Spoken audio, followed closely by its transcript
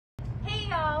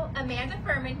Amanda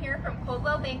Furman here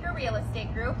from Beaker Real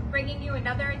Estate Group, bringing you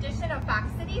another edition of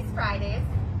Fox Cities Fridays,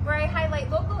 where I highlight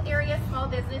local area small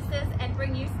businesses and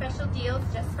bring you special deals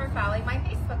just for following my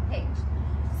Facebook page.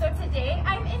 So today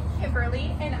I'm in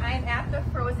Kimberly and I'm at the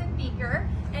Frozen Beaker,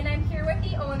 and I'm here with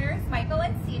the owners, Michael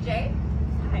and CJ.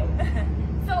 Hi.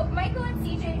 So Michael and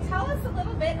CJ, tell us a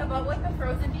little bit about what the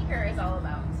Frozen Beaker is all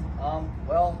about.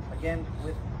 Well, again,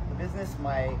 with the business,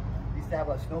 we used to have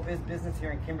a snow business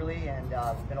here in Kimberly, and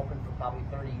we've been open for probably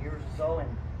 30 years or so,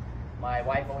 and my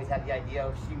wife always had the idea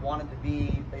of she wanted to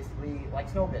be basically like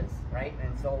snow biz, right?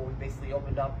 And so we basically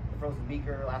opened up the Frozen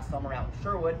Beaker last summer out in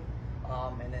Sherwood,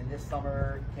 and then this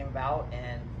summer came about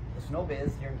and the snow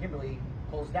biz here in Kimberly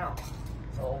closed down.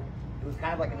 So it was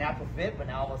kind of like a natural fit, but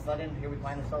now all of a sudden here we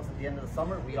find ourselves at the end of the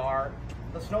summer. We are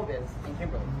the snow biz in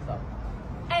Kimberly. So.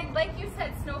 And like you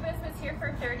said, Snowbiz was here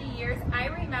for 30 years. I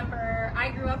remember,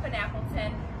 I grew up in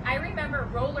Appleton. I remember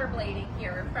rollerblading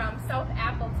here from South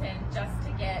Appleton just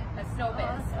to get a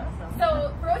Snowbiz. Awesome.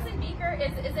 So Frozen Beaker,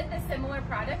 is it the similar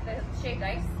product, the shaved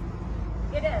ice?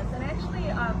 It is, and actually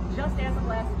just as of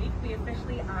last week, we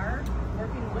officially are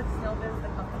working with Snowbiz, the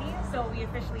company. So we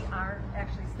officially are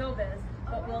actually Snowbiz,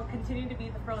 but we'll continue to be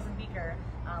the Frozen Beaker.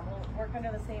 We'll work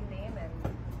under the same name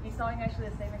and be selling actually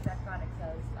the same exact products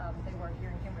as they were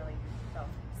here in Kimberly.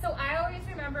 So I always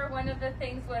remember one of the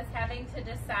things was having to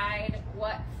decide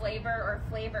what flavor or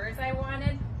flavors I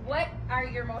wanted. What are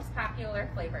your most popular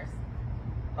flavors?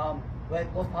 The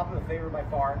most popular flavor by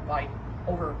far, by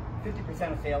over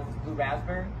 50% of sales, is blue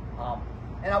raspberry.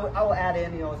 And I will add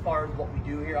in, as far as what we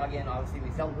do here, again, obviously we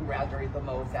sell blue raspberry the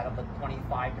most out of the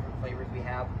 25 different flavors we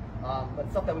have. But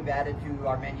stuff that we've added to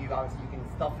our menu, obviously you can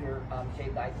stuff your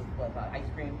shaved ice with ice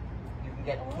cream. You can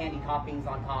get candy toppings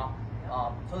on top.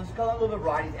 So there's a little bit of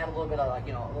varieties, add a little bit of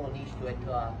a little niche to it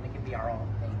to make it be our own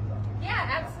thing. So.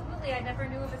 Yeah, absolutely. I never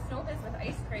knew of a Snowbiz with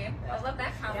ice cream. Yeah. I love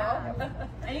that combo.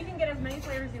 Yeah. And you can get as many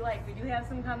flavors you like. We do have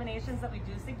some combinations that we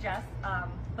do suggest,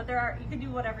 but you can do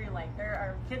whatever you like. There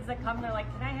are kids that come and they're like,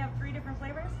 can I have 3 different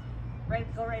flavors? Right,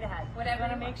 go right ahead. Whatever. We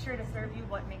want to make sure to serve you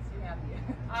what makes you happy.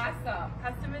 Awesome.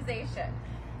 Customization.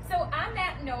 So on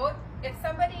that note, if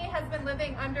somebody has been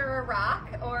living under a rock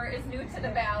or is new to the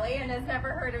valley and has never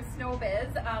heard of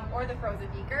Snowbiz or the Frozen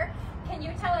Beaker, can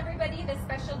you tell everybody the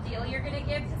special deal you're going to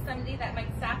give to somebody that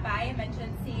might stop by and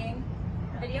mention seeing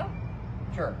the video?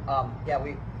 Sure. Yeah,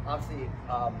 we obviously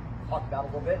talked about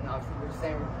it a little bit, and obviously we're just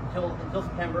saying until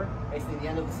September, basically the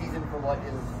end of the season for what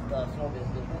is the Snowbiz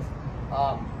business.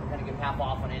 We're going to give half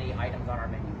off on any items on our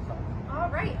menu. So. All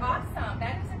right, awesome.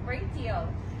 That is a great deal.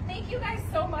 Thank you guys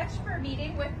so much for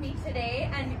meeting with me today,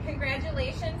 and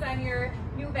congratulations on your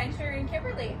new venture in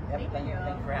Kimberly. Yep, thank you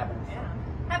for having us. Yeah.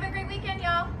 Have a great weekend,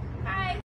 y'all. Bye.